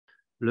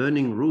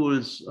learning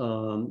rules.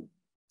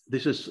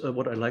 This is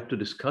what I like to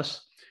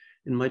discuss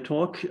in my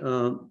talk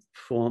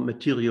for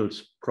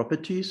materials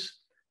properties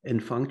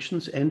and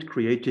functions and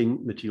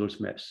creating materials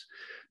maps.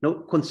 Now,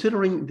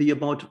 considering the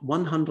about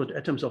 100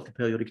 atoms of the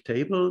periodic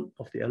table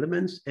of the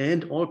elements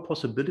and all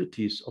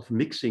possibilities of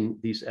mixing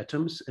these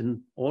atoms and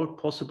all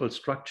possible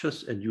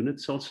structures and unit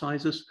cell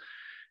sizes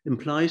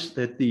implies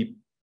that the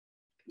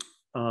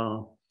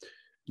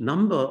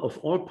number of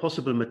all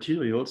possible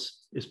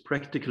materials is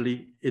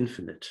practically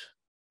infinite.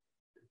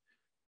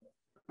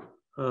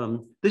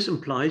 This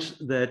implies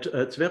that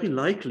it's very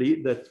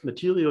likely that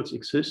materials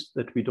exist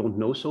that we don't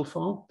know so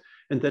far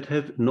and that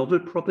have novel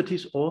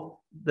properties or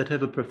that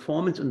have a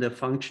performance in their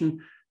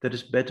function that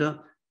is better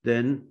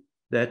than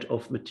that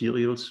of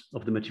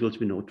the materials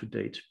we know to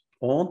date.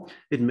 Or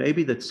it may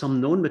be that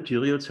some known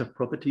materials have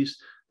properties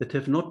that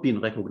have not been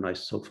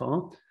recognized so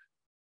far.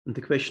 And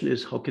the question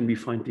is, how can we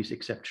find these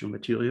exceptional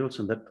materials?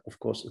 And that, of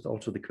course, is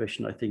also the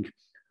question, I think,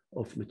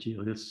 of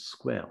materials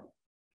square.